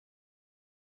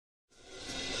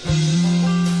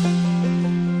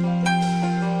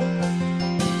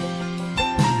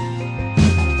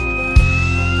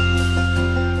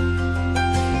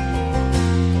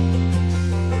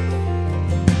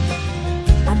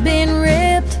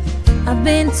I've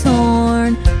been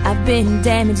torn, I've been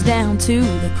damaged down to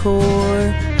the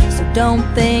core. So don't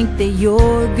think that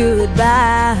your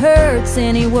goodbye hurts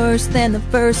any worse than the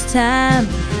first time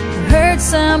I heard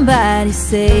somebody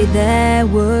say that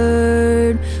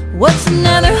word. What's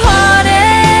another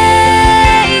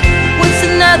heartache? What's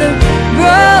another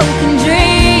broken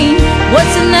dream?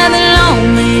 What's another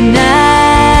lonely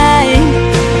night?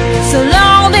 So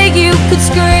long that you could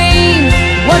scream.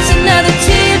 What's another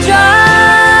teardrop?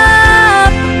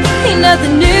 Ain't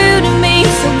nothing new to me,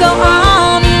 so go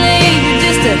on and leave. You're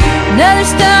just another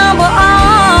stumble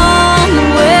on the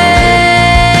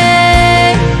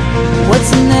way.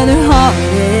 What's another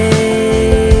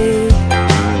heartache?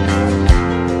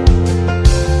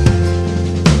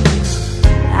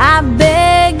 I've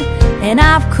begged and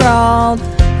I've crawled,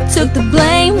 took the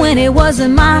blame when it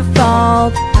wasn't my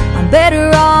fault. I'm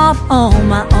better off on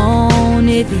my own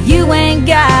if you ain't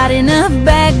got enough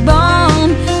backbone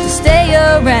to stay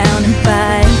around and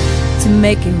fight to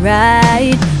make it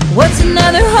right. What's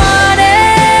another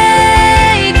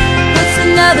heartache? What's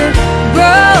another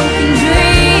broken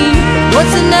dream?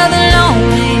 What's another